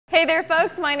Hey there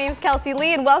folks, my name's Kelsey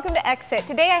Lee and welcome to XHIT.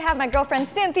 Today I have my girlfriend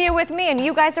Cynthia with me and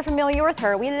you guys are familiar with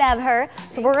her. We love her.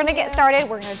 So we're gonna get started.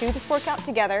 We're gonna do this workout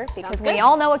together because we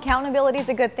all know accountability is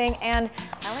a good thing and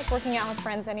I like working out with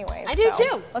friends anyways. I do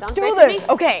too. Let's do this.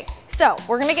 Okay, so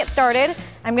we're gonna get started.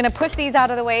 I'm gonna push these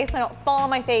out of the way so I don't fall on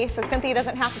my face so Cynthia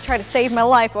doesn't have to try to save my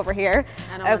life over here.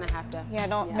 I don't wanna have to. Yeah,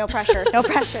 no pressure, no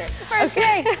pressure. It's the first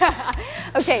day.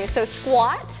 Okay, so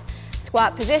squat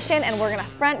position, and we're gonna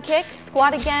front kick,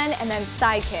 squat again, and then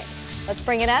side kick. Let's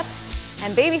bring it up,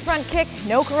 and baby front kick,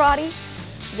 no karate,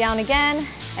 down again,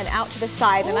 and out to the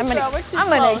side. And I'm gonna get kicked.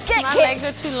 My legs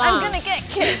are too long. I'm gonna get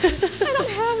kicked. I don't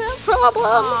have that problem.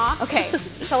 Aww. Okay,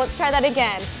 so let's try that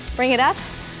again. Bring it up,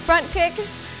 front kick,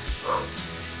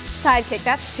 side kick.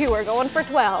 That's 2, we're going for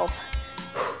 12.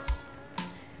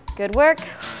 Good work.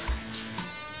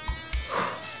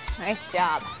 Nice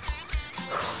job.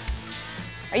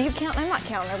 Are you counting? I'm not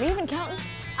counting. Are we even counting?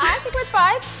 I think we're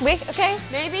 5. Okay.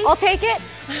 Maybe. I'll take it.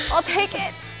 I'll take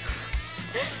it.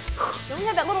 Don't we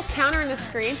have that little counter in the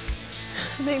screen?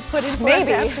 They put in for us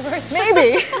afterwards.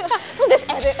 Maybe. We'll just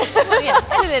edit. Well, yeah,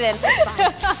 edit it in.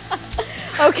 That's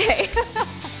fine. Okay.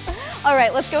 All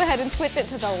right, let's go ahead and switch it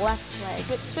to the left leg.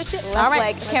 Switch it? Left All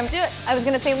leg. right, let's do it. I was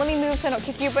going to say, let me move so I don't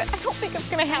kick you, but I don't think it's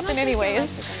going to happen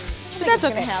anyways. But that's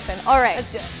okay. Gonna happen. All right.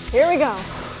 Let's do it. Here we go.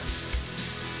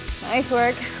 Nice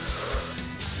work.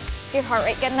 Is your heart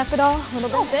rate getting up at all? A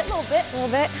little bit. A little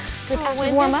bit. Good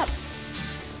warm up.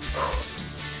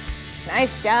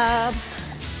 Nice job.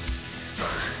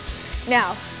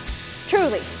 Now,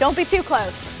 truly, don't be too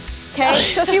close,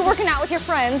 okay? So if you're working out with your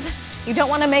friends, you don't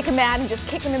want to make them mad and just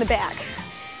kick them in the back.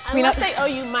 Unless they owe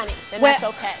you money, then that's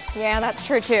okay. Yeah, that's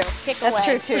true too. That's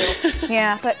true too.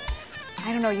 Yeah, but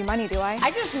I don't owe you money, do I?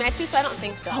 I just met you, so I don't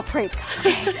think so. Oh, praise God.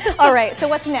 Okay. All right, so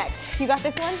what's next? You got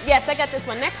this one? Yes, I got this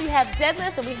one. Next we have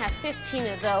deadlifts, and we have 15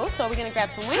 of those. So are we gonna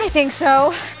grab some weights? I think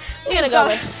so. We're gonna go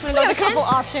with, we got a couple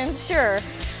options, sure.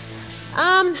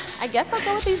 I guess I'll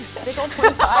go with these big old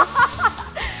 25s.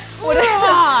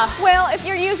 Well, if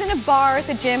you're using a bar at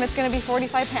the gym, it's gonna be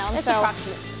 45 pounds. That's so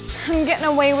approximate. I'm getting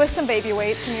away with some baby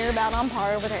weights, and you're about on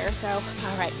par over there, so.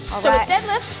 All right. So with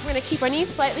deadlifts, we're gonna keep our knees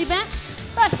slightly bent,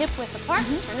 about hip width apart.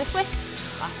 Turn this way.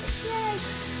 Awesome. Yay.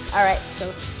 All right,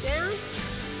 so down.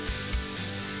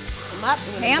 Come up.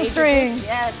 Hamstrings.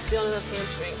 Yes, building those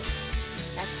hamstrings.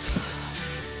 That's.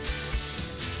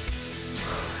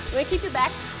 You're gonna keep your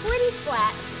back pretty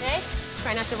flat, okay?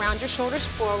 Try not to round your shoulders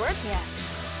forward.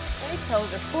 Yes. Okay,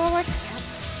 toes are forward. Yep.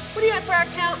 What do you want for our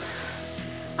count?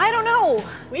 I don't know.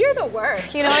 We are the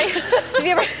worst. You know, have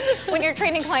you ever, when you're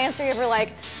training clients, are you ever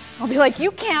like, I'll be like,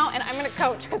 you count and I'm gonna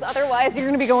coach, because otherwise you're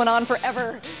gonna be going on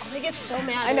forever. Oh, they get so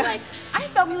mad. I know. Like, I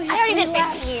thought we only had 3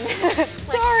 left.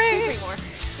 Like, sorry. 3 more.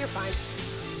 You're fine.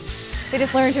 They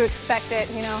just learn to expect it,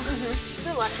 you know. A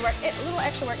little extra work. A little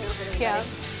extra work now for everybody. Yeah.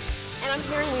 And I'm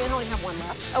hearing we only have 1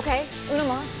 left. Okay. Una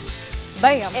mas.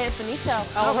 Bam. And finito.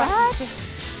 All right.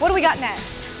 What do we got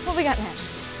next? What do we got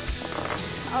next?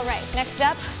 All right. Next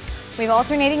up, we have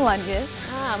alternating lunges.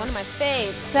 Ah, one of my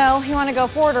faves. So you want to go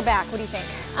forward or back? What do you think?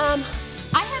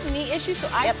 I have knee issues, so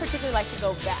I particularly like to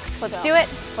go back. Let's do it.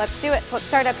 Let's do it. So let's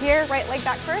start up here. Right leg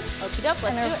back first. Okie doke.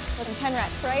 Let's do it. With 10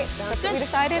 reps, right? Sounds That's good. what we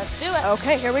decided. Let's do it.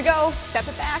 Okay, here we go. Step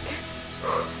it back.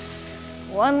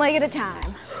 One leg at a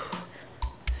time.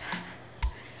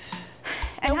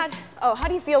 And how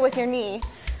do you feel with your knee?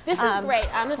 This is great.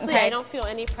 Honestly, I don't feel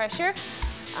any pressure.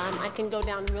 I can go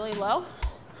down really low.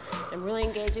 I'm really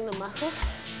engaging the muscles.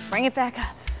 Bring it back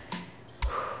up.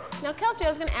 Now, Kelsey, I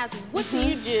was going to ask, what do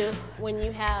you do when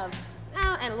you have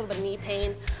and a little bit of knee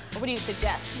pain? Or what do you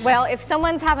suggest? Well, if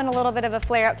someone's having a little bit of a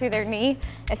flare up through their knee,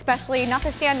 especially not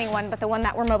the standing one, but the one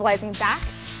that we're mobilizing back,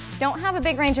 don't have a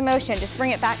big range of motion. Just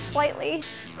bring it back slightly.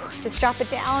 Just drop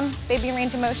it down. Baby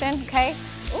range of motion, okay?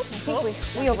 I think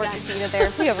we overexceeded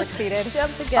there. We overexceeded.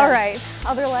 Jump the gun. All right,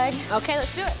 other leg. Okay,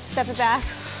 let's do it. Step it back.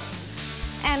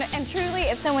 And truly,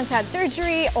 if someone's had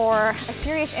surgery or a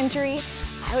serious injury,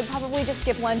 I would probably just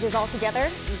skip lunges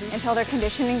altogether until their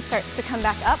conditioning starts to come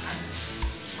back up.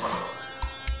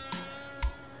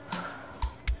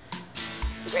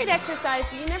 It's a great exercise,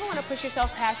 but you never want to push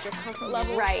yourself past your comfort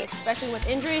level. Right. Especially with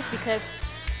injuries, because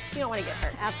you don't want to get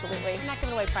hurt. Absolutely. I'm not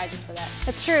giving away prizes for that.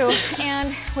 That's true.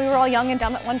 And we were all young and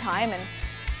dumb at one time, and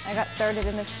I got started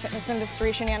in this fitness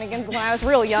industry shenanigans when I was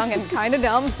real young and kind of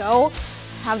dumb, so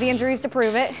have the injuries to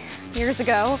prove it years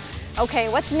ago. Okay,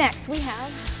 what's next? We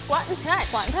have squat and touch.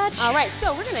 Squat and touch. All right,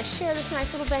 so we're gonna share this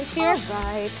nice little bench here. All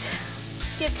right.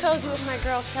 Get cozy with my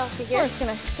girl Kelsey here. We're just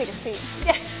gonna take a seat.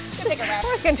 Yeah, take a rest.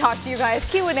 We're just gonna talk to you guys,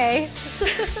 Q&A.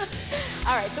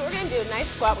 All right, so we're gonna do a nice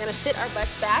squat. We're gonna sit our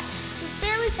butts back, just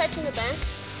barely touching the bench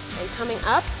and coming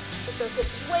up Sit those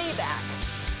hips way back.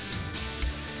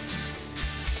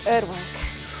 Good work.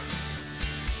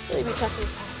 Really reach out to your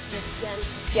top and extend.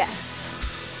 Yes.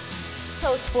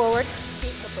 Toes forward,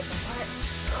 feet hip width apart.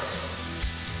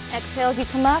 Exhale as you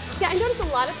come up. Yeah, I notice a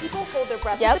lot of people hold their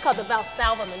breath. Yep. It's called the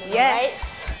Valsalva maneuver, Yes.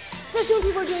 right? Especially when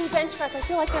people are doing bench press, I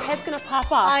feel like their head's gonna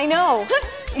pop off. I know.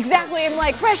 Exactly. I'm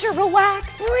like, pressure,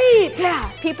 relax, breathe.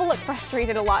 Yeah. People look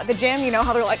frustrated a lot at the gym. You know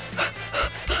how they're like,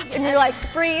 and you're like,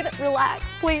 breathe, relax,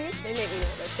 please. They make me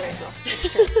nervous, seriously.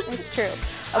 It's true. It's true.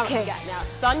 Okay. Right, now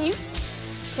it's on you.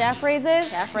 Calf raises.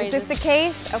 Calf raises. Is this the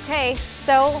case? Okay.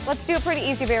 So let's do a pretty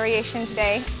easy variation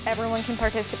today. Everyone can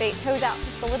participate. Toes out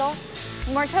just a little.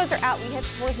 When our toes are out, we hit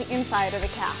towards the inside of the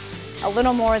calf. A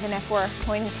little more than if we're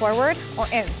pointing forward or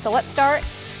in. So let's start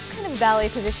kind of ballet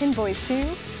position, boys too.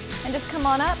 And just come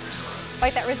on up.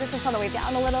 Fight that resistance on the way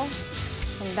down a little.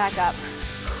 And back up.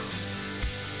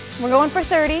 We're going for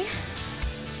 30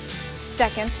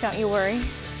 seconds, don't you worry.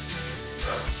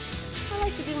 I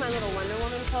like to do my little Wonder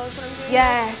Woman pose when I'm doing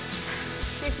Yes. this.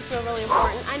 Makes you feel really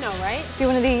important. I know, right? Do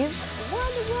one of these.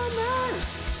 Wonder Woman.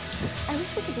 I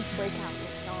wish we could just break out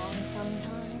this song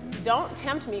sometime. Don't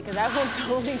tempt me, because I will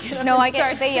totally get up No, and I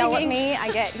start get, they yell at singing. me.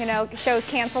 I get, you know, shows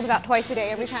canceled about twice a day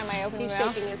every time I open He's my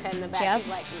mouth. shaking his head in the back. Yep. He's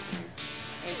like,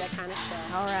 ain't that kind of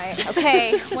show. All right,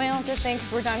 okay. Well, good thing,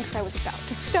 because we're done, because I was about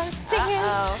to start singing.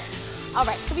 Uh-oh. All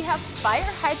right, so we have fire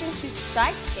hydrant to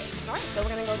side kick. All right, so we're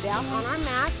gonna go down on our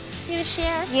mats. You gonna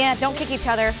share? Yeah, don't kick each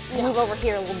other. No. Move over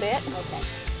here a little bit. Okay.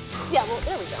 Yeah, well,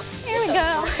 there we go. There You're we so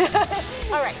go. smart.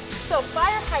 All right, so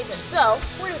fire hydrant. So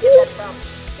where do we get that from?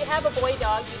 If you have a boy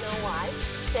dog, you know why.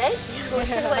 Okay, so you lift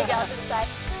your leg out to the side.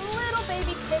 A little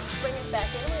baby kick, bring it back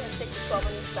in. We're gonna stick to 12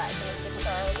 on each side. So I'm gonna stick with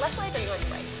our left leg, or you want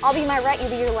your right? I'll be my right, you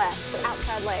be your left. So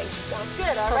outside leg. Sounds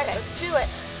good. All right, Perfect. let's do it.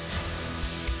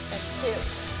 That's 2.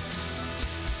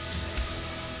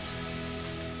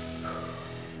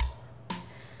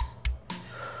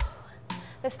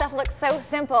 This stuff looks so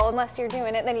simple unless you're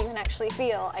doing it, then you can actually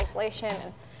feel isolation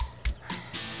and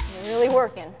you're really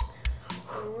working.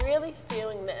 I'm really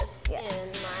feeling this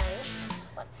Yes. in my,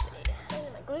 let's see,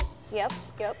 in my glutes. Yep,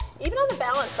 yep. Even on the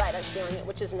balance side, I'm feeling it,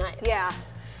 which is nice. Yeah,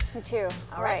 me too.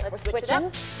 All right, let's switch it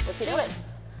up. Let's do it.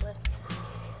 Lift.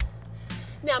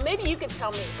 Now, maybe you could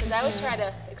tell me, because I always try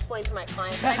to explain to my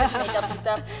clients, and I just make up some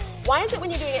stuff. Why is it when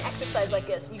you're doing an exercise like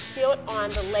this, you feel it on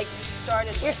the leg you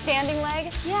started with? Your standing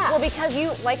leg? Yeah. Well, because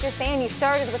you, like you're saying, you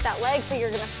started with that leg, so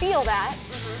you're gonna feel that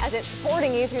as it's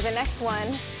supporting you through the next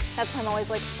one. That's why I'm always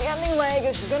like, standing leg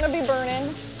is gonna be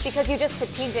burning, because you just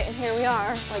fatigued it, and here we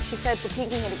are, like she said,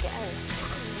 fatiguing it again.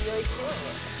 I'm really feeling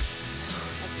it.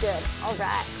 That's good. All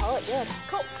right, call it good.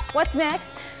 Cool. What's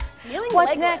next? Kneeling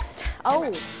What's leg next? lift.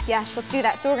 Oh, yes, let's do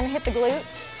that. So we're gonna hit the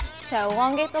glutes. So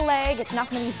elongate the leg, it's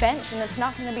not gonna be bent and it's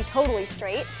not gonna be totally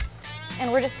straight.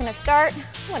 And we're just gonna start,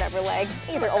 whatever leg,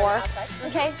 either start or. outside.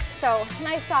 Okay, so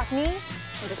nice soft knee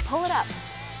and just pull it up.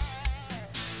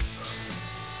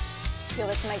 Feel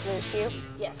this in my glutes, you?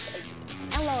 Yes, I do.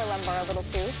 And lower lumbar a little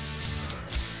too.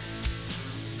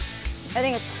 I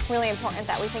think it's really important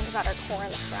that we think about our core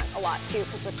in the front a lot too,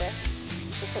 because with this,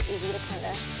 it's just so easy to kind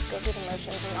of go through the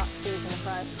motions and not squeeze in the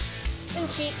front. And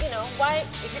she, you know, why,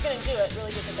 if you're gonna do it,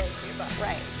 really get the bang for your buck.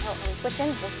 Right. Oh, are we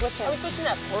switching? We're switching. Are we switching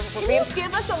up? We're Can being- you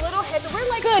give us a little heads up? We're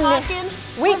like Goodness. talking,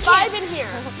 We we're can't- vibing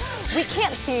here. We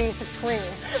can't see the screen.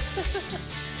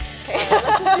 Okay,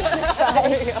 Let's do the other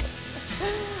side. There you go.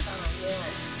 Oh, man.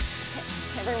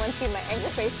 Everyone see my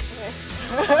angry face.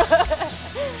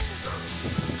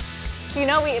 So you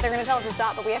know they're gonna tell us to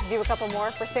stop, but we have to do a couple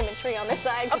more for symmetry on this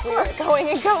side because Of we were course. going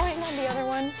and going on the other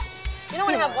one. You don't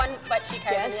want to have one butt cheek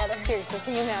higher Yes, than the other. seriously,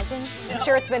 can you imagine? No. I'm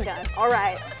sure it's been done. All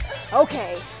right.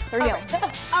 Okay, there you All go.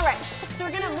 right. All right, so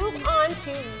we're gonna move on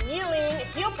to kneeling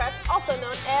heel press, also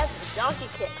known as donkey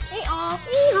kicks. All All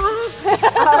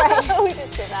right, we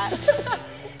just did that.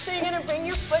 So you're gonna bring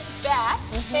your foot back.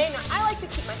 Okay, now I like to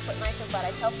keep my foot nice and flat.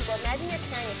 I tell people, imagine you're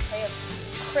carrying a tray of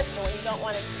crystal and you don't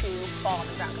want it to fall on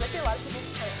the ground. Because I see a lot of people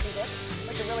kind of do this,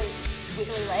 like a really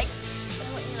wiggly leg. But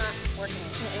I want you not working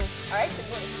it. All right, so you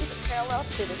want to keep it parallel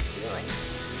to the ceiling.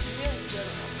 Really feel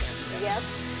the muscle hamstring. Yep.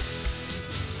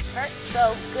 Hurts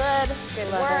so good.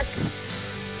 Good work.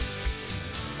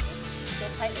 Still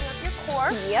tightening up your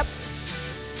core. Yep.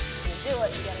 You do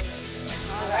it, you gotta really do it.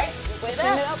 All right, switch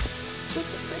switching it up. Switch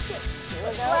it, switch it. Here we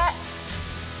Foot go. flat.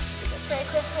 Keep the tray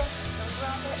crystal. Don't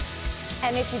drop it.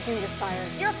 And if you do, you're fired.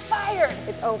 You're fired.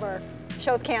 It's over.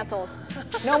 Show's canceled.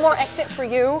 No more exit for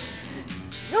you.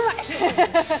 No more exit.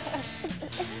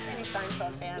 Any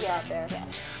Seinfeld fans out there? Yes.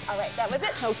 All right, that was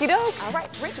it. Okie doke. All right,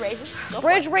 bridge raises. Go for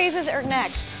Bridge it. raises are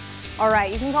next. All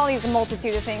right, you can call these a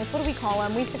multitude of things. What do we call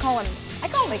them? We used to call them I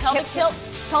call them pelvic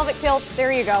tilts. Pelvic tilts,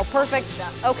 there you go, perfect.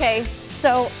 Okay,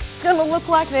 so it's gonna look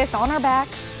like this on our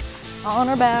backs,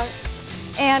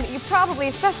 And you probably,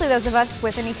 especially those of us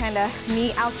with any kind of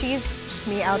knee ouchies,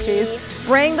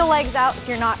 bring the legs out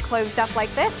so you're not closed up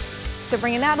like this. So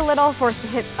bring it out a little, force the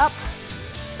hips up,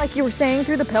 like you were saying,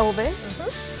 through the pelvis.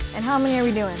 And how many are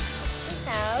we doing? We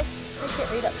have, I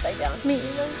can't read upside down. Me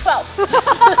either. 12.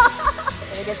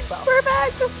 I think it's 12.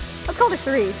 Perfect. Let's call it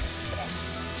 3. Okay.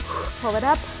 Pull it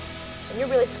up. And you're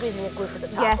really squeezing your glutes at the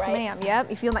top, Yes, right? ma'am. Yep.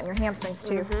 You feel that in your hamstrings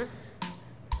too.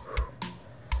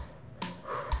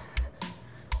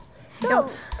 Go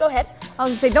ahead. I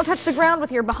was gonna say, don't touch the ground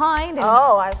with your behind.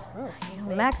 And Excuse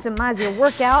me. maximize your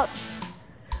workout.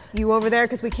 You over there,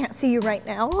 because we can't see you right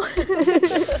now.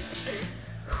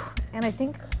 And I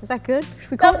think, is that good?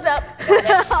 Should we call Thumbs up.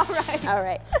 All right. All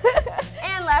right.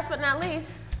 And last but not least,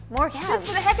 More calves. just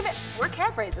for the heck of it, more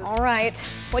calf raises. All right.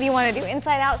 What do you want to do?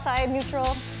 Inside, outside, neutral?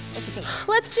 What do you think?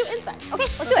 Let's do inside. Okay,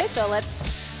 let's do it. So let's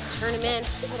turn them in,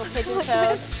 little pigeon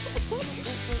toes.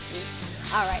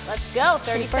 All right, let's go.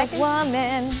 30 seconds.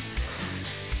 Woman.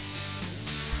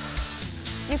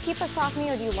 You keep a soft knee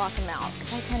or do you lock them out?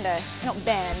 Because I don't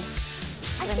bend.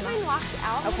 I keep mine locked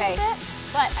out a little bit,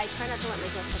 but I try not to let my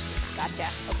heels touch the ground. Gotcha.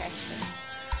 Okay.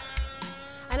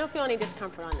 I don't feel any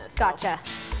discomfort on this. Gotcha.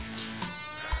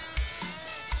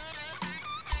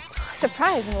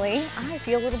 Surprisingly, I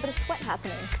feel a little bit of sweat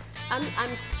happening. I'm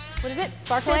what is it?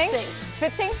 Sparkling? Schwitzing.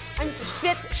 Schwitzing? I'm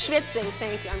schwitzing.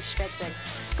 Thank you. I'm schwitzing.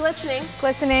 Glistening.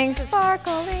 Glistening.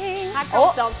 Sparkling. Hot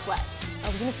girls don't sweat. I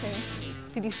was gonna sing.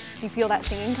 Do you feel that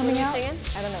singing coming out? Were you singing?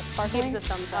 I don't know. Sparkling. Give us a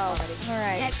thumbs up already. All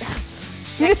right. Next.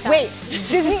 You Next just wait.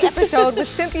 Disney episode with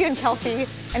Cynthia and Kelsey,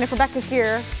 and if Rebecca's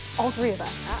here, all 3 of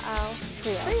us.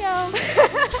 Trio.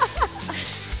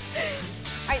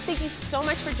 All right, thank you so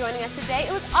much for joining us today.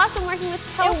 It was awesome working with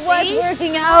Kelsey. It was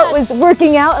working out. It was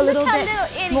working out a little Look bit how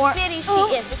little more. itty bitty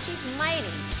she is, but she's mighty.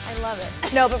 I love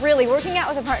it. No, but really, working out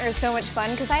with a partner is so much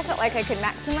fun because I felt like I could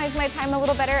maximize my time a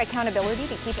little better, accountability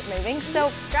to keep it moving.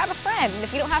 So grab a friend, and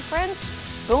if you don't have friends,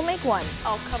 go make one.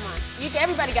 Oh, come on.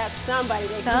 Everybody got somebody.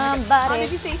 Somebody. Oh,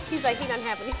 did you see? He's like, he doesn't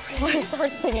have any friends. I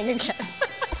start singing again.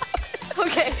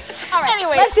 Okay. All right.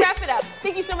 Anyway, let's wrap it up.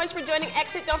 Thank you so much for joining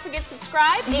XHIT. Don't forget to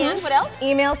subscribe. And what else?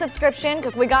 Email subscription,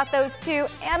 because we got those too.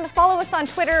 And follow us on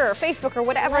Twitter or Facebook or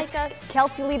whatever. Like us.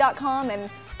 KelseyLee.com and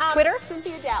Twitter.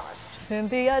 Cynthia Dallas.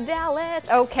 Cynthia Dallas.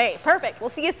 Okay, perfect. We'll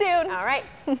see you soon. All right.